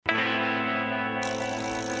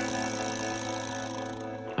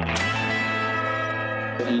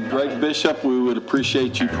And Greg Bishop, we would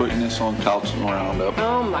appreciate you putting this on Council Roundup.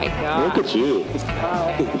 Oh my God. Look at you.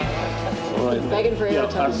 All right. Begging for your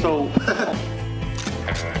time.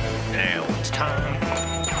 Now it's time.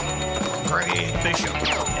 Greg Bishop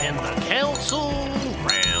and the Council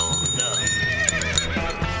Roundup.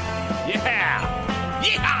 Yeah!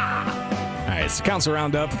 All right, it's the Council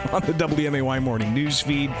Roundup on the WMAY Morning News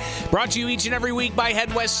Feed. Brought to you each and every week by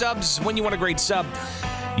Head West Subs. When you want a great sub,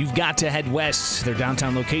 you've got to Head West. Their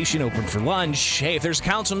downtown location open for lunch. Hey, if there's a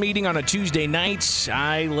council meeting on a Tuesday night,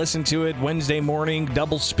 I listen to it Wednesday morning,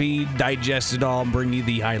 double speed, digest it all, and bring you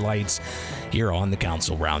the highlights here on the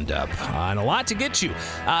Council Roundup. And a lot to get to.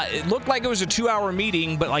 It looked like it was a 2-hour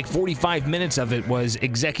meeting, but like 45 minutes of it was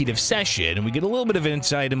executive session, and we get a little bit of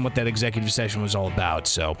insight in what that executive session was all about.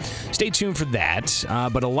 So stay tuned for that.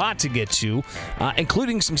 But a lot to get to,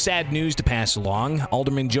 including some sad news to pass along.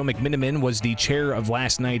 Alderman Joe McMiniman was the chair of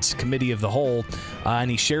last night's Committee of the Whole,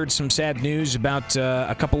 and he shared some sad news about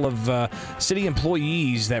a couple of city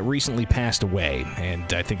employees that recently passed away.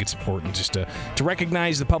 And I think it's important just to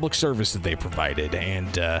recognize the public service that they provided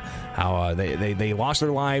and how they lost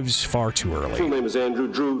their lives far too early. My name is Andrew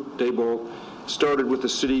Drew Dayball. Started with the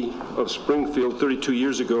city of Springfield 32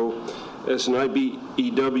 years ago as an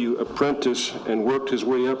IBEW apprentice and worked his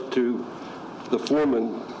way up to the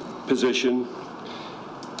foreman position.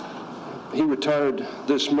 He retired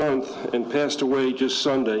this month and passed away just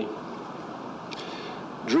Sunday.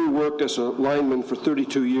 Drew worked as a lineman for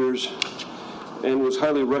 32 years and was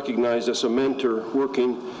highly recognized as a mentor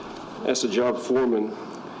working as a job foreman.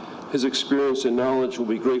 His experience and knowledge will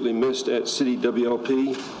be greatly missed at City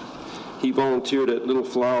WLP. He volunteered at Little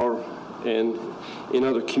Flower and in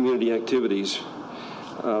other community activities.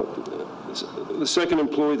 The second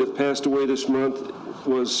employee that passed away this month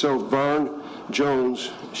was Sylvarn Jones.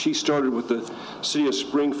 She started with the City of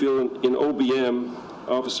Springfield in OBM,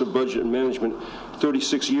 Office of Budget and Management,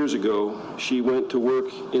 36 years ago. She went to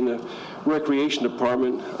work in the Recreation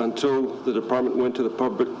Department until the department went to the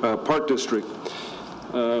Park District.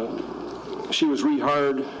 She was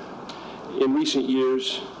rehired in recent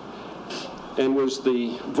years and was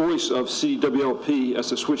the voice of CWLP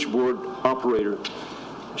as a switchboard operator.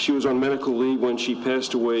 She was on medical leave when she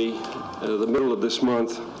passed away the middle of this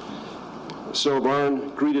month.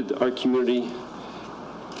 Sylvarn greeted our community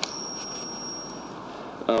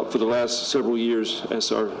for the last several years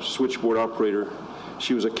as our switchboard operator.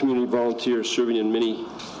 She was a community volunteer serving in many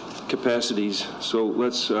capacities. So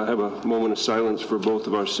let's have a moment of silence for both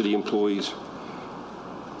of our city employees.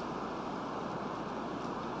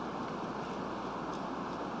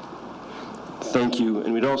 Thank you.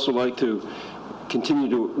 And we'd also like to continue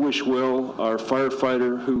to wish well our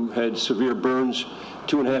firefighter who had severe burns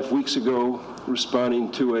 2.5 weeks ago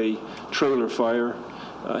responding to a trailer fire.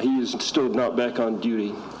 He is still not back on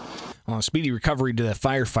duty. Speedy recovery to the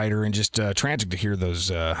firefighter, and just tragic to hear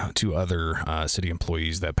those two other city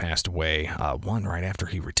employees that passed away. One right after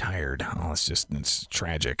he retired. It's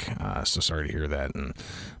tragic. So sorry to hear that, and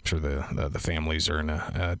I'm sure the families are in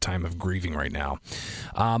a time of grieving right now.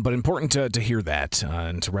 But important to hear that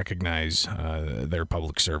and to recognize their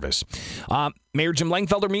public service. Mayor Jim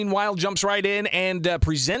Langfelder, meanwhile, jumps right in and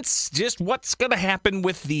presents just what's going to happen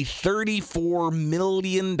with the $34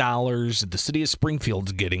 million that the city of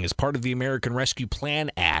Springfield's getting as part of the American Rescue Plan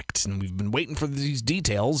Act. And we've been waiting for these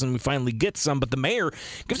details, and we finally get some. But the mayor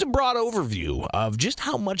gives a broad overview of just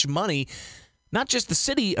how much money not just the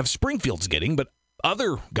city of Springfield's getting, but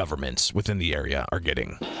other governments within the area are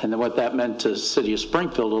getting. And then what that meant to the city of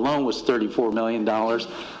Springfield alone was $34 million,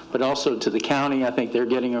 but also to the county, I think they're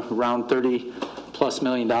getting around $30+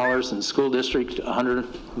 million, and the school district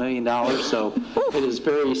 $100 million. So it is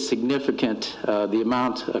very significant, the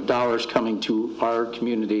amount of dollars coming to our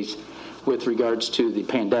communities with regards to the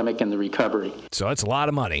pandemic and the recovery. So that's a lot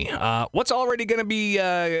of money. What's already going to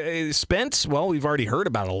be spent? Well, we've already heard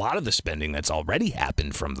about a lot of the spending that's already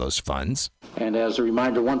happened from those funds. And as a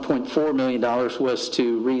reminder, $1.4 million was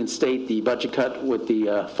to reinstate the budget cut with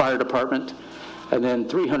the fire department. And then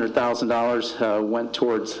 $300,000 went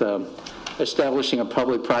towards establishing a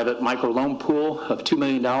public-private microloan pool of $2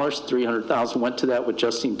 million. $300,000 went to that with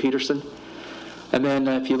Justine Peterson. And then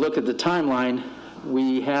if you look at the timeline,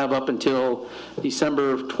 we have up until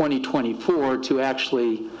December of 2024 to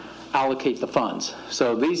actually allocate the funds.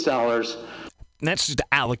 So these dollars... And that's just to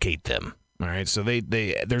allocate them. All right, so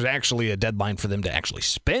there's actually a deadline for them to actually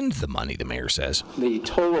spend the money, the mayor says. The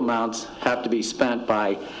total amounts have to be spent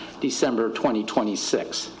by December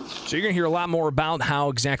 2026. So you're going to hear a lot more about how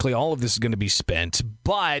exactly all of this is going to be spent,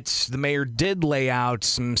 but the mayor did lay out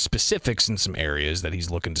some specifics in some areas that he's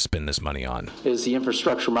looking to spend this money on. Is the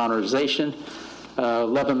infrastructure modernization,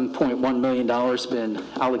 $11.1 million been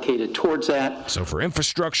allocated towards that. So for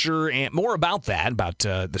infrastructure and more about that, about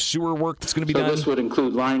the sewer work that's going to be So done. this would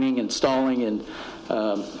include lining, installing, and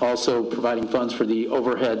also providing funds for the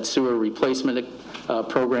overhead sewer replacement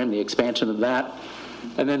program, the expansion of that.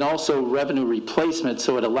 And then also revenue replacement,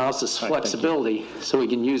 so it allows us flexibility, so we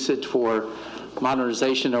can use it for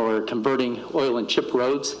modernization or converting oil and chip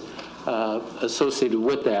roads. Associated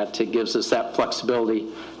with that, it gives us that flexibility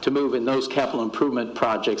to move in those capital improvement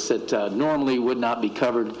projects that normally would not be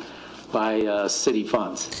covered by city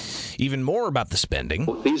funds. Even more about the spending.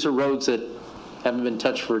 These are roads that haven't been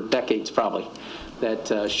touched for decades probably,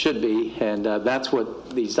 that should be, and that's what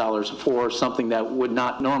these dollars are for, something that would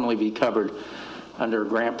not normally be covered under a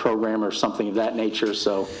grant program or something of that nature.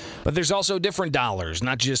 But there's also different dollars,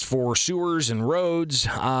 not just for sewers and roads,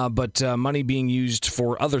 but money being used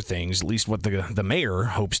for other things, at least what the mayor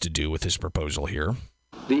hopes to do with his proposal here.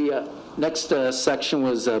 The next section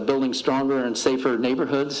was building stronger and safer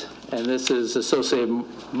neighborhoods, and this is associated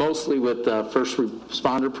mostly with first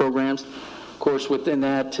responder programs. Of course, within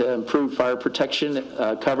that, improved fire protection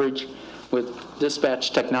coverage with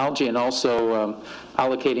dispatch technology, and also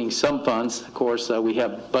allocating some funds. Of course, we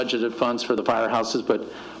have budgeted funds for the firehouses, but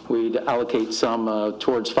we'd allocate some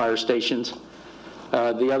towards fire stations.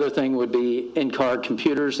 The other thing would be in-car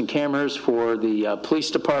computers and cameras for the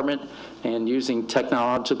police department, and using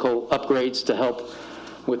technological upgrades to help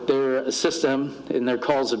with their system in their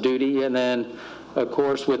calls of duty. And then, of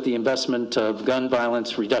course, with the investment of gun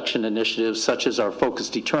violence reduction initiatives such as our Focus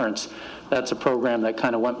Deterrence. That's a program that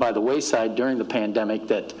kind of went by the wayside during the pandemic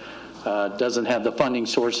that doesn't have the funding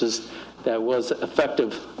sources that was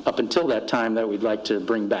effective up until that time that we'd like to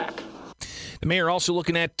bring back. The mayor also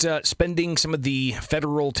looking at spending some of the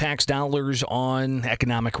federal tax dollars on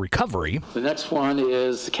economic recovery. The next one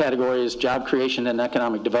is the category is job creation and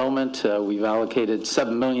economic development. We've allocated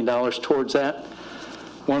 $7 million towards that.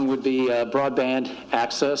 One would be broadband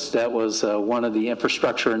access. That was one of the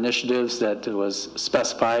infrastructure initiatives that was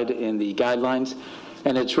specified in the guidelines.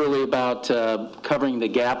 And it's really about covering the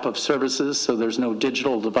gap of services so there's no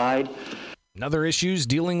digital divide. Another issue is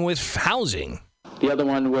dealing with housing. The other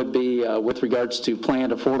one would be with regards to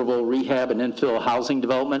planned affordable rehab and infill housing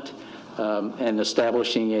development and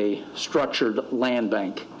establishing a structured land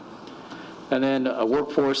bank. And then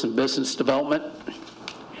workforce and business development.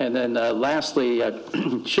 And then lastly, I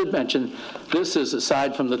should mention, this is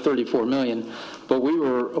aside from the $34 million, but we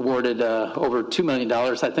were awarded over $2 million.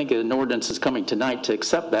 I think an ordinance is coming tonight to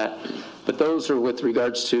accept that. But those are with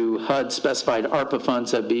regards to HUD specified ARPA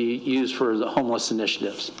funds that be used for the homeless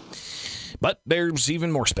initiatives. But there's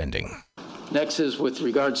even more spending. Next is with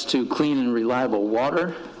regards to clean and reliable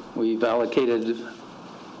water. We've allocated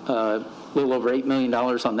a little over $8 million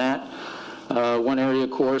on that. One area,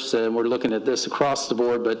 of course, and we're looking at this across the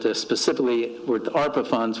board, but specifically with ARPA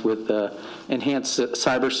funds with enhanced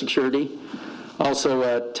cybersecurity.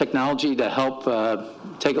 Also technology to help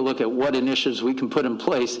take a look at what initiatives we can put in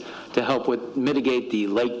place to help with mitigate the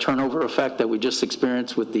lake turnover effect that we just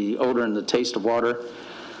experienced with the odor and the taste of water.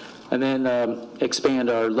 And then expand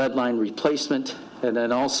our lead line replacement, and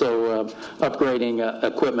then also upgrading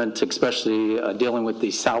equipment, especially dealing with the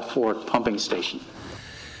South Fork pumping station.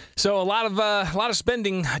 So a lot of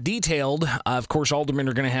spending detailed. Of course, aldermen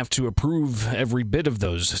are going to have to approve every bit of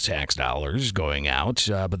those tax dollars going out.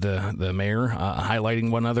 But the mayor highlighting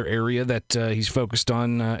one other area that he's focused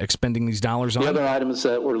on expending these dollars on. The other items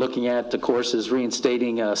that we're looking at, of course, is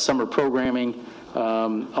reinstating summer programming,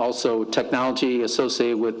 also technology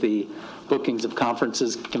associated with the bookings of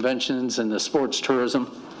conferences, conventions, and the sports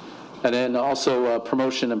tourism, and then also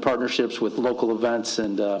promotion and partnerships with local events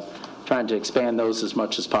and trying to expand those as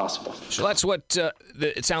much as possible. So that's what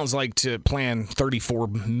it sounds like to plan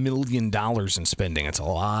 $34 million in spending. It's a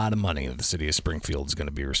lot of money that the city of Springfield is going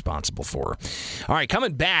to be responsible for. All right,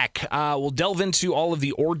 coming back, we'll delve into all of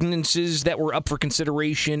the ordinances that were up for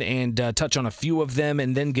consideration and touch on a few of them,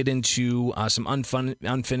 and then get into some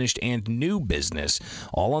unfinished and new business,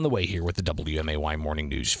 all on the way here with the WMAY Morning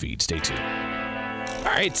News Feed. Stay tuned. All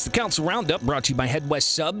right, it's the Council Roundup brought to you by Head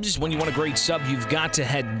West Subs. When you want a great sub, you've got to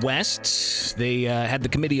head west. They had the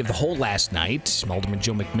committee of the whole last night. Alderman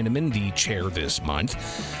Joe McMiniman, the chair this month.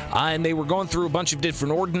 And they were going through a bunch of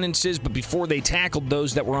different ordinances, but before they tackled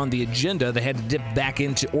those that were on the agenda, they had to dip back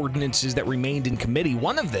into ordinances that remained in committee.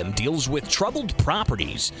 One of them deals with troubled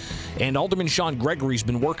properties. And Alderman Sean Gregory's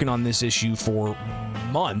been working on this issue for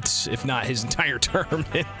months, if not his entire term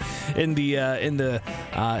in the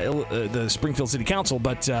Springfield City Council.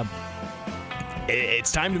 But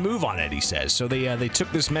it's time to move on it, he says. So they took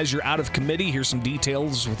this measure out of committee. Here's some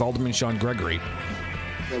details with Alderman Sean Gregory.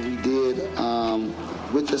 That we did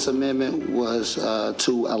with this amendment was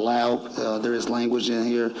to allow, there is language in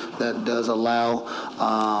here that does allow,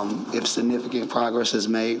 if significant progress is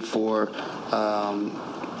made, for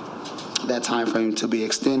that time frame to be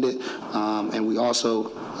extended. And we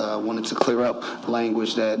also wanted to clear up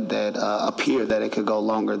language that appeared that it could go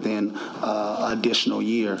longer than additional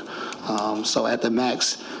year. So at the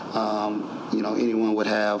max, anyone would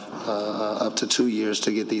have up to 2 years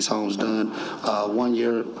to get these homes done.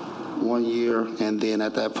 1 year, and then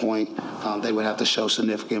at that point, they would have to show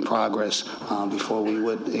significant progress before we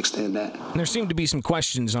would extend that. There seem to be some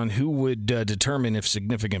questions on who would determine if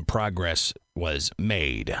significant progress was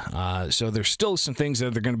made. So there's still some things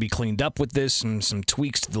that are going to be cleaned up with this, and some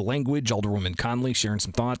tweaks to the language. Alderwoman Conley sharing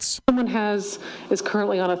some thoughts. Someone is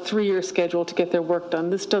currently on a 3-year schedule to get their work done.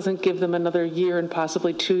 This doesn't give them another year and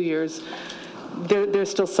possibly 2 years. They're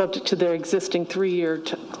still subject to their existing 3-year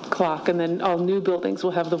clock, and then all new buildings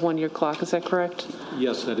will have the 1-year clock. Is that correct?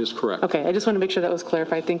 Yes, that is correct. Okay, I just want to make sure that was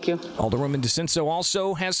clarified. Thank you. Alderwoman DeCinso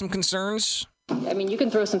also has some concerns. I mean, you can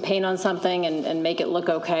throw some paint on something and make it look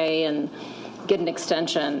okay and get an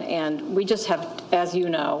extension. And we just have, as you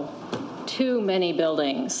know, too many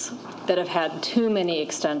buildings that have had too many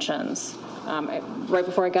extensions. Right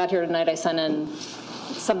before I got here tonight, I sent in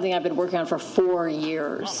something I've been working on for 4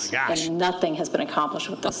 years, and nothing has been accomplished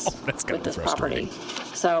with this property.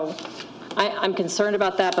 So I'm concerned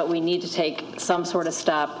about that, but we need to take some sort of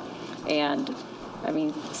step, and I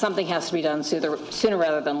mean, something has to be done sooner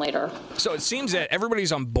rather than later. So it seems that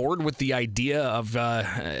everybody's on board with the idea of,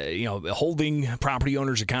 holding property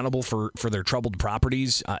owners accountable for their troubled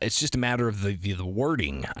properties. It's just a matter of the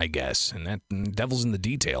wording, I guess, and that devil's in the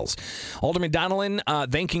details. Alderman Donnellan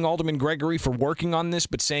thanking Alderman Gregory for working on this,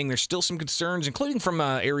 but saying there's still some concerns, including from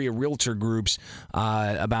area realtor groups,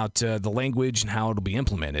 about the language and how it'll be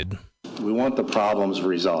implemented. We want the problems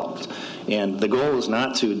resolved. And the goal is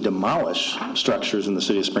not to demolish structures in the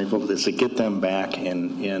city of Springfield, but it's to get them back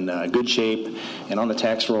in good shape and on the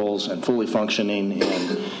tax rolls and fully functioning.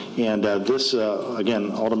 And this,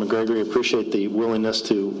 again, Alderman Gregory, appreciate the willingness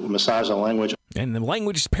to massage the language. And the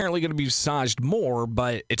language is apparently going to be massaged more,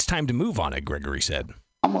 but it's time to move on it, Gregory said.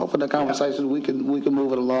 I'm open to conversation. We can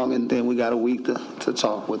move it along, and then we got a week to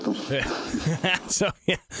talk with them. So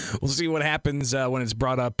yeah, we'll see what happens when it's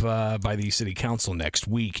brought up by the city council next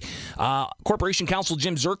week. Corporation Counsel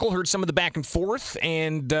Jim Zirkle heard some of the back and forth,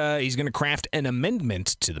 and he's going to craft an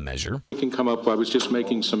amendment to the measure. It can come up. I was just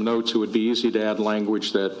making some notes. It would be easy to add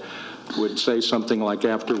language that would say something like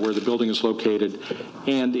after where the building is located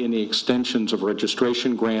and in the extensions of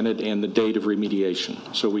registration granted and the date of remediation.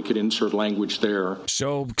 So we could insert language there.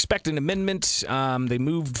 So expect an amendment. They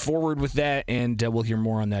moved forward with that, and we'll hear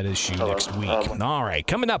more on that issue next week. All right.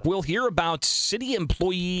 Coming up, we'll hear about city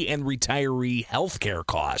employee and retiree health care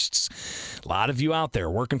costs. A lot of you out there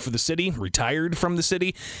working for the city, retired from the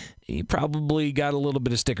city, you probably got a little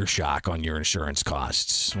bit of sticker shock on your insurance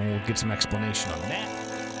costs. We'll get some explanation on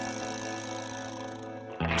that.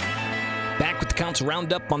 Back with the Council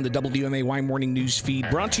Roundup on the WMAY Morning News Feed,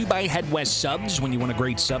 brought to you by Head West Subs. When you want a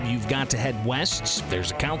great sub, you've got to head west. If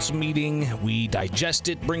there's a council meeting, we digest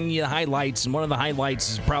it, bring you the highlights, and one of the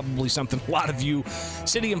highlights is probably something a lot of you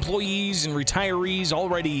city employees and retirees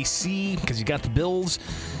already see because you got the bills,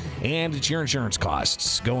 and it's your insurance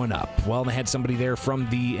costs going up. Well, they had somebody there from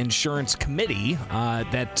the insurance committee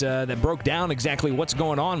that broke down exactly what's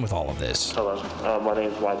going on with all of this. Hello, my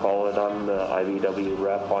name is Mike Holland. I'm the IBW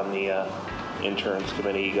rep on the insurance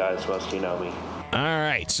committee. You guys must know me. All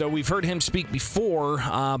right, so we've heard him speak before,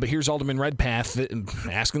 but here's Alderman Redpath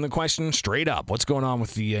asking the question straight up. What's going on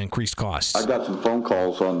with the increased costs? I got some phone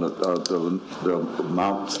calls on the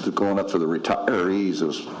amounts going up for the retirees. It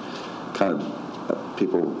was kind of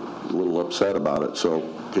people a little upset about it. So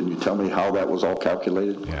can you tell me how that was all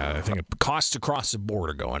calculated? Yeah, I think costs across the board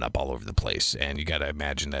are going up all over the place, and you got to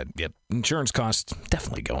imagine that, yep, insurance costs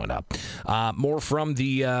definitely going up. More from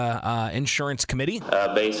the insurance committee.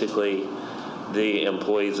 Basically, the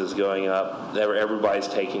employees is going up. Everybody's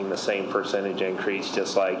taking the same percentage increase,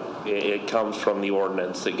 just like it comes from the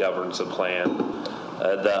ordinance that governs the plan.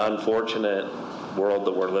 The unfortunate world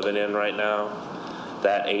that we're living in right now,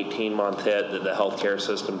 that 18-month hit that the healthcare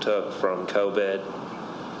system took from COVID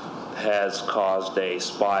has caused a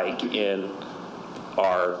spike in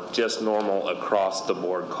our just normal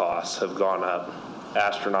across-the-board costs have gone up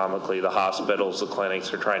astronomically. The hospitals, the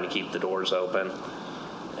clinics are trying to keep the doors open,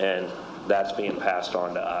 and that's being passed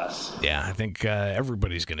on to us. Yeah, I think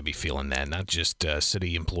everybody's going to be feeling that, not just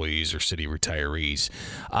city employees or city retirees.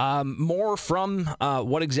 More from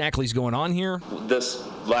what exactly is going on here? This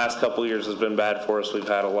last couple of years has been bad for us. We've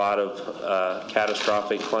had a lot of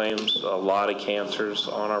catastrophic claims, a lot of cancers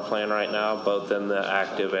on our plan right now, both in the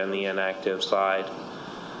active and the inactive side.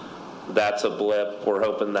 That's a blip. We're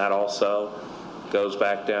hoping that also goes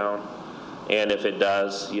back down. And if it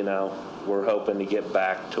does, we're hoping to get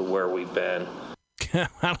back to where we've been. I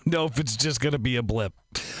don't know if it's just going to be a blip.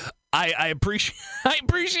 I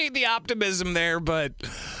appreciate the optimism there, but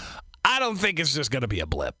I don't think it's just going to be a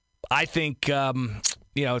blip. I think,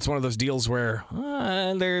 it's one of those deals where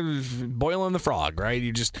they're boiling the frog, right?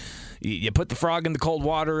 You put the frog in the cold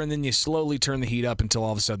water and then you slowly turn the heat up until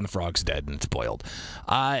all of a sudden the frog's dead and it's boiled.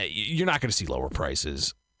 You're not going to see lower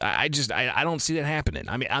prices. I don't see that happening.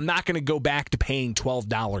 I mean, I'm not going to go back to paying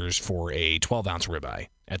 $12 for a 12-ounce ribeye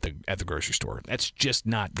at the grocery store. That's just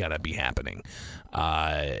not going to be happening.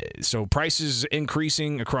 So prices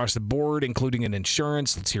increasing across the board, including in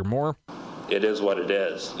insurance. Let's hear more. It is what it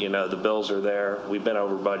is. The bills are there. We've been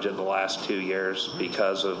over budget the last 2 years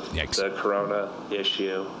because of the corona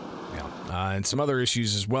issue. Yeah, and some other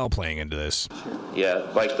issues as well playing into this. Yeah,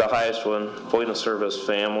 like the highest one, point of service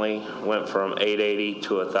family went from $880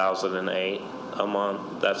 to $1,008 a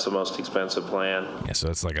month. That's the most expensive plan. Yeah, so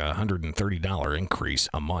it's like a $130 increase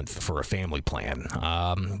a month for a family plan.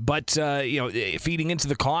 But feeding into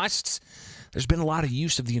the costs, there's been a lot of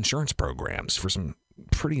use of the insurance programs for some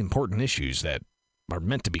pretty important issues that are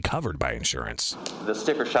meant to be covered by insurance. The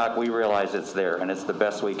sticker shock, we realize it's there, and it's the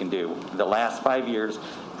best we can do. The last 5 years,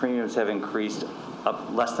 premiums have increased up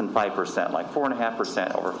less than 5%, like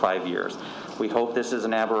 4.5% over 5 years. We hope this is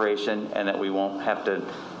an aberration and that we won't have to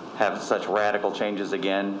have such radical changes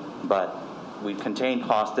again, but we've contained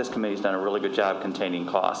cost. This committee's done a really good job containing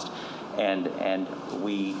cost, and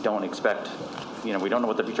we don't expect, we don't know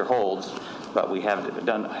what the future holds, but we have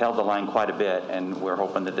held the line quite a bit, and we're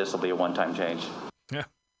hoping that this will be a one-time change. Yeah.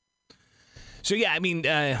 So, yeah, I mean,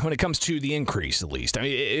 when it comes to the increase, at least, I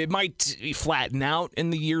mean, it might flatten out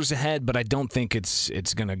in the years ahead, but I don't think it's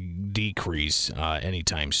going to decrease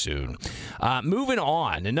anytime soon. Moving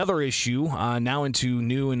on, another issue now into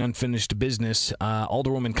new and unfinished business.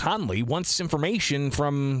 Alderwoman Conley wants information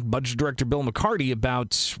from Budget Director Bill McCarty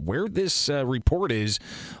about where this report is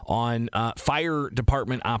on fire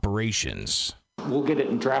department operations. We'll get it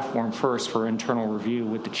in draft form first for internal review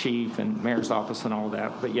with the chief and mayor's office and all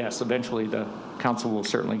that. But yes, eventually the council will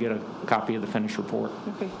certainly get a copy of the finished report.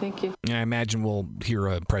 Okay, thank you. I imagine we'll hear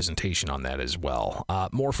a presentation on that as well.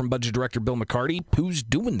 More from Budget Director Bill McCarty. Who's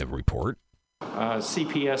doing the report?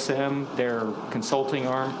 CPSM, their consulting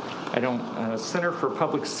arm. Center for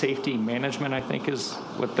Public Safety Management, I think is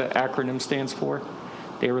what the acronym stands for.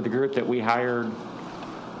 They were the group that we hired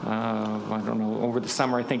over the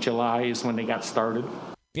summer. I think July is when they got started.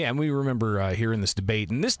 Yeah, and we remember hearing this debate,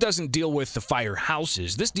 and this doesn't deal with the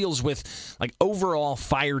firehouses. This deals with overall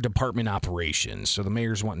fire department operations. So the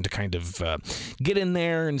mayor's wanting to kind of get in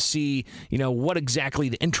there and see, what exactly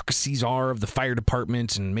the intricacies are of the fire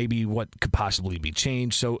department and maybe what could possibly be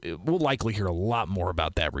changed. So we'll likely hear a lot more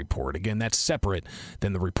about that report. Again, that's separate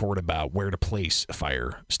than the report about where to place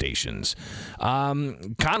fire stations.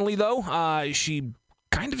 Conley, though, she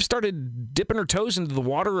kind of started dipping her toes into the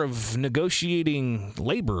water of negotiating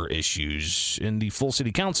labor issues in the full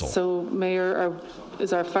city council. So, Mayor,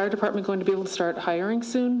 is our fire department going to be able to start hiring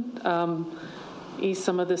soon? Ease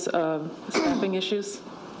some of this staffing issues?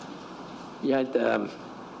 Yeah, I'd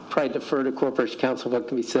probably defer to Corporation Council what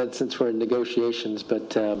can be said since we're in negotiations,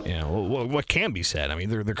 but... well, what can be said? I mean,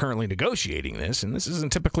 they're currently negotiating this, and this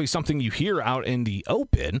isn't typically something you hear out in the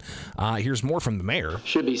open. Here's more from the mayor.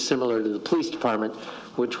 Should be similar to the police department,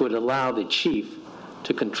 which would allow the chief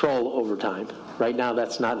to control overtime. Right now,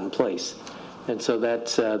 that's not in place. And so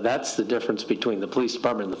that's the difference between the police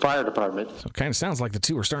department and the fire department. So it kind of sounds like the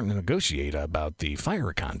two are starting to negotiate about the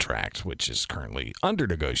fire contract, which is currently under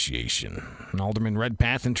negotiation. And Alderman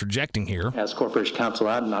Redpath interjecting here. As Corporation Council,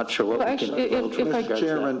 I'm not sure what we can...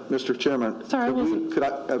 Mr. Chairman,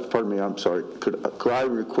 pardon me, I'm sorry. Could I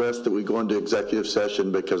request that we go into executive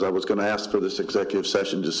session, because I was going to ask for this executive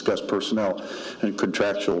session to discuss personnel and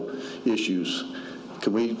contractual issues.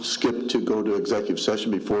 Can we skip to go to executive session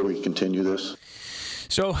before we continue this?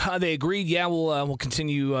 So they agreed, we'll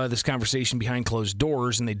continue this conversation behind closed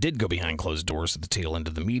doors, and they did go behind closed doors at the tail end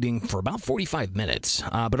of the meeting for about 45 minutes.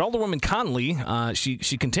 But Alderwoman Connolly,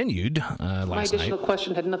 she continued last night. My additional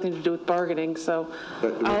question had nothing to do with bargaining, so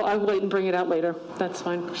I'll wait and bring it out later. That's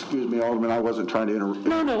fine. Excuse me, Alderman, I wasn't trying to interrupt.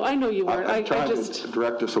 No, I know you weren't. I'm trying to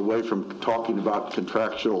direct us away from talking about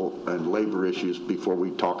contractual and labor issues before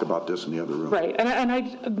we talk about this in the other room. Right,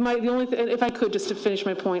 the only thing, if I could, just to finish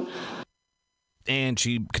my point. And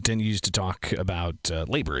she continues to talk about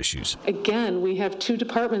labor issues. Again, we have two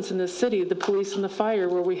departments in this city, the police and the fire,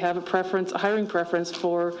 where we have a hiring preference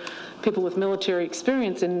for people with military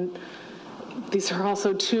experience. And these are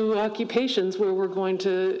also two occupations where we're going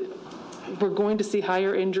to see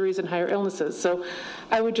higher injuries and higher illnesses. So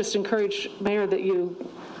I would just encourage, Mayor,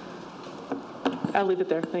 I'll leave it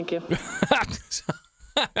there. Thank you.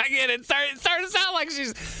 Again, it started to sound like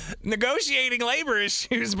she's negotiating labor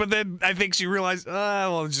issues, but then I think she realized,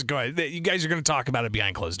 just go ahead. You guys are going to talk about it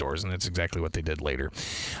behind closed doors, and that's exactly what they did later.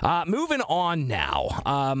 Moving on now.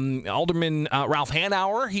 Alderman Ralph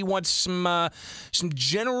Hanauer, he wants some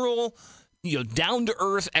general,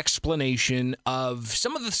 down-to-earth explanation of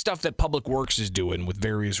some of the stuff that Public Works is doing with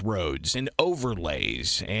various roads and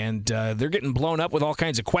overlays. And they're getting blown up with all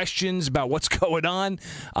kinds of questions about what's going on.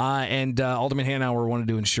 And Alderman Hanauer wanted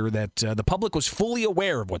to ensure that the public was fully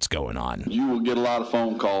aware of what's going on. You will get a lot of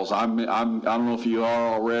phone calls. I don't know if you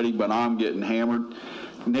are already, but I'm getting hammered.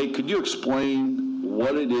 Nate, could you explain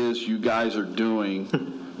what it is you guys are doing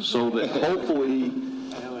so that hopefully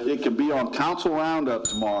it could be on Council Roundup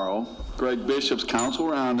tomorrow, Greg Bishop's Council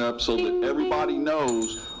Roundup, so that everybody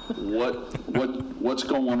knows what's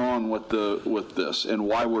going on with this and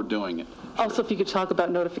why we're doing it. Also, if you could talk about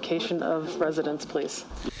notification of residents, please.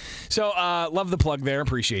 So, love the plug there.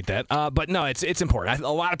 Appreciate that. But no, it's important. A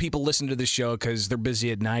lot of people listen to this show because they're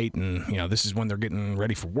busy at night, and this is when they're getting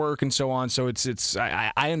ready for work and so on. So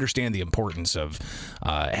I understand the importance of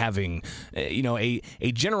having a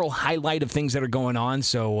general highlight of things that are going on.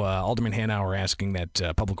 So Alderman Hanauer asking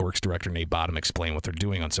that Public Works Director Nate Bottom explain what they're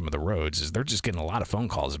doing on some of the roads, is they're just getting a lot of phone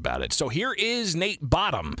calls about it. So here is Nate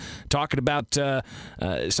Bottom talking about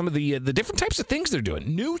some of the different types of things they're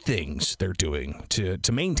doing, new things they're doing to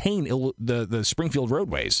maintain the Springfield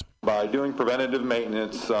roadways. By doing preventative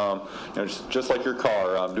maintenance, just like your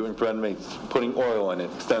car, doing preventative maintenance, putting oil in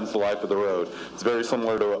it extends the life of the road. It's very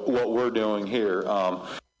similar to what we're doing here. And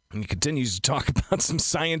he continues to talk about some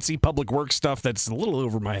science-y public works stuff that's a little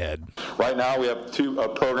over my head. Right now we have a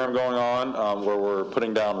program going on where we're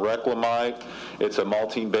putting down Reclamite. It's a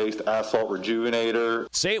maltine-based asphalt rejuvenator.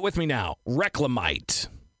 Say it with me now, Reclamite.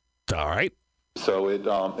 All right. So it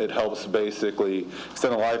helps basically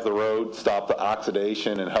extend the life of the road, stop the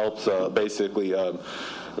oxidation, and helps basically have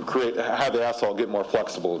the asphalt get more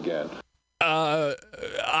flexible again.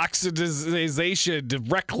 Oxidization,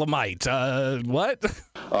 Reclamite, what?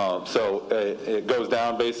 So it goes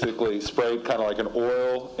down basically sprayed kind of like an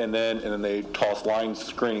oil, and then they toss lime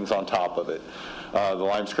screenings on top of it. The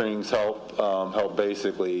lime screenings help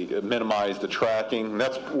basically minimize the tracking. And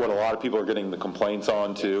that's what a lot of people are getting the complaints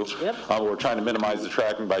on too. Yep. We're trying to minimize the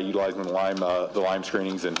tracking by utilizing the lime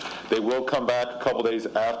screenings, and they will come back a couple days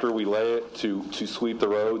after we lay it to sweep the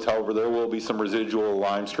roads. However, there will be some residual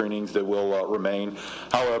lime screenings that will remain.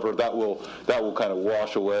 However, that will kind of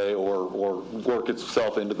wash away or work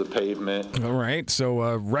itself into the pavement. All right.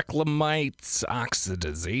 So Reclamite,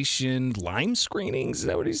 oxidization, lime screenings. Is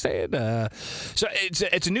that what he said? So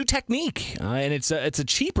it's a new technique, and it's a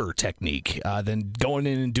cheaper technique than going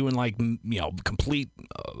in and doing complete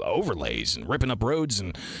overlays and ripping up roads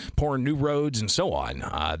and pouring new roads and so on.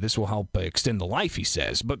 This will help extend the life, he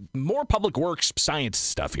says. But more public works science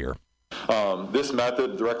stuff here. This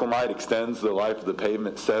method, the Reclamite, extends the life of the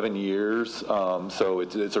pavement 7 years. So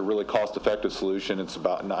it's a really cost-effective solution. It's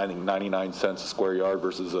about, I think, 99 cents a square yard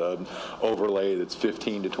versus an overlay that's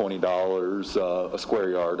 $15 to $20 a square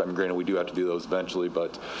yard. I mean, granted, we do have to do those eventually,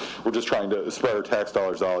 but we're just trying to spread our tax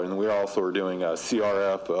dollars out. And we also are doing a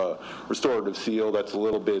CRF, restorative seal. That's a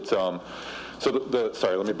little bit... sorry,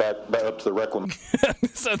 let me back up to the Reclamite.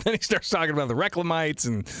 So then he starts talking about the Reclamites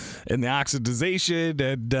and the oxidization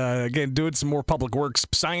and, again, doing some more public works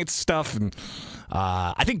science stuff. And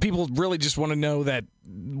I think people really just want to know that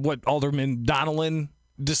what Alderman Donnellan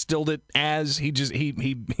distilled it as. He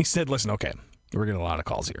said, listen, okay, we're getting a lot of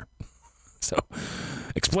calls here. So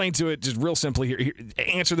explain to it just real simply here.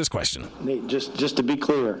 Answer this question. Nate, just to be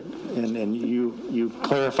clear, and you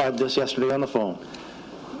clarified this yesterday on the phone.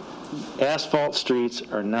 Asphalt streets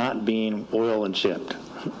are not being oil and chipped.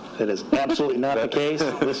 That is absolutely not the case.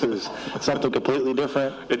 This is something completely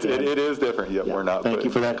different. It is different. Yep, we're not. Thank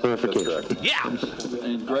you for that clarification. Yeah.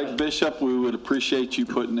 And Greg Bishop, we would appreciate you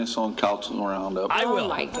putting this on Council Roundup. I will. Oh,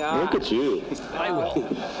 my God. Look at you. I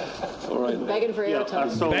will. All right. Begging for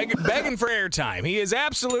airtime. Begging for airtime. He is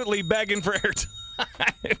absolutely begging for airtime.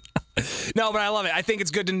 No, but I love it. I think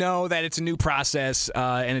it's good to know that it's a new process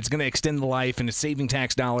and it's going to extend the life and it's saving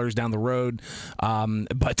tax dollars down the road.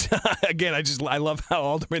 But again, I love how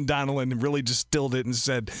Alderman Donnellan really distilled it and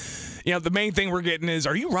said, the main thing we're getting is,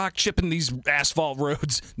 are you rock chipping these asphalt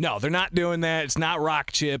roads? No, they're not doing that. It's not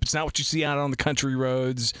rock chip. It's not what you see out on the country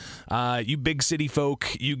roads. You big city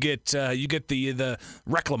folk, you get the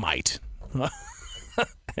reclamite.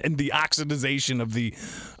 And the oxidization of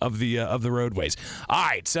the roadways. All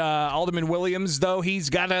right, Alderman Williams, though, he's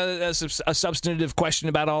got a substantive question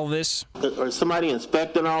about all this. Or somebody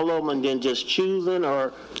inspecting all of them and then just choosing,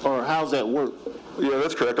 or how's that work? Yeah,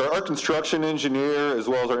 that's correct. Our construction engineer, as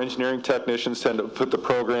well as our engineering technicians, tend to put the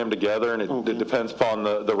program together, and it depends upon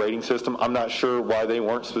the rating system. I'm not sure why they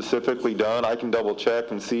weren't specifically done. I can double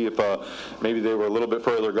check and see if maybe they were a little bit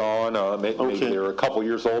further gone. Maybe they were a couple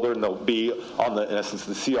years older, and they'll be on in essence,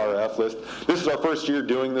 the CRF list. This is our first year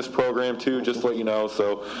doing this program, too, just to let you know.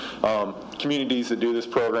 So communities that do this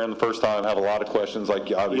program the first time have a lot of questions,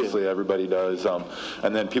 like obviously everybody does,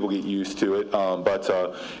 and then people get used to it. But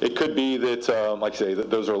it could be that, like I say, that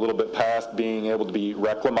those are a little bit past being able to be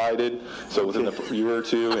reclamated, so within a year or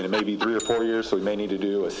two, and it may be 3 or 4 years, so we may need to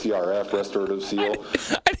do a CRF, restorative seal.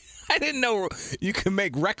 I didn't know you can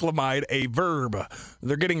make reclamite a verb.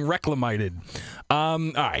 They're getting reclamated. All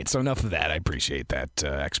right, so enough of that. I appreciate that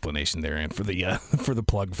explanation there, and for the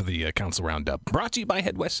plug for the Council Roundup. Brought to you by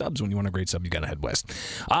Head West Subs. When you want a great sub, you got to Head West.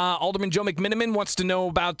 Alderman Joe McMiniman wants to know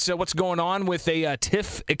about what's going on with a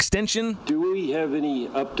TIF extension. Do we have any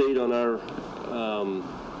update on our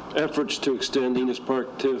efforts to extend Enos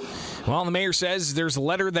Park TIF? Well, the mayor says there's a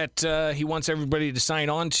letter that he wants everybody to sign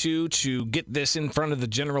on to get this in front of the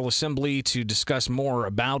General Assembly to discuss more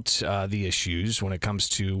about the issues when it comes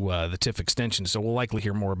to the TIF extension. So we'll likely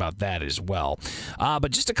hear more about that as well.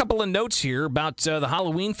 But just a couple of notes here about the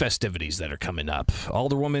Halloween festivities that are coming up.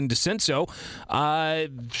 Alderwoman DeCenso,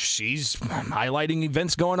 she's highlighting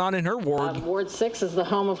events going on in her ward. Ward 6 is the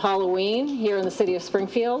home of Halloween here in the city of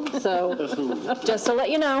Springfield. So just to let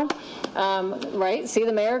you know, right? See,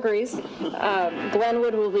 the mayor agrees.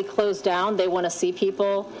 Glenwood will be closed down. They want to see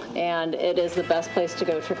people, and it is the best place to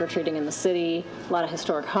go trick-or-treating in the city. A lot of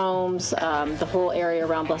historic homes. The whole area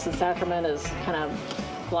around Blessed Sacrament is kind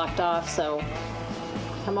of blocked off, so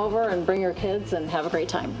come over and bring your kids and have a great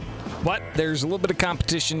time. But there's a little bit of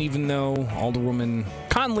competition, even though Alderwoman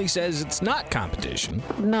Conley says it's not competition.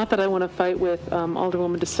 Not that I want to fight with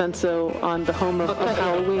Alderwoman DeCenso on the home of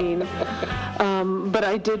Halloween, but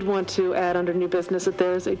I did want to add under new business that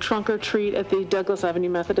there's a trunk or treat at the Douglas Avenue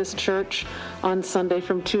Methodist Church on Sunday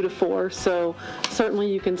from 2 to 4. So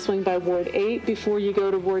certainly you can swing by Ward 8 before you go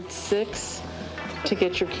to Ward 6 to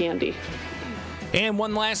get your candy. And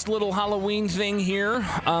one last little Halloween thing here.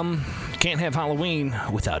 Can't have Halloween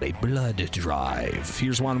without a blood drive.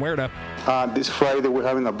 Here's Juan Huerta. This Friday, we're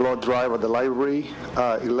having a blood drive at the library,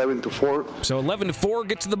 11 to 4. So 11 to 4,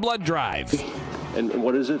 get to the blood drive. And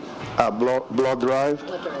what is it? A blood drive.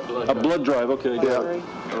 A blood drive, okay. Yeah,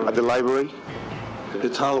 at the library.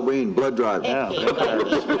 It's Halloween, blood drive. Yeah,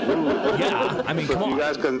 I mean, so come on.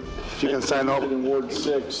 If you can sign up. In Ward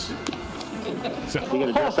 6. You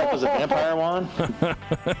gonna dress up as a vampire, Juan?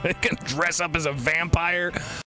 Can dress up as a vampire.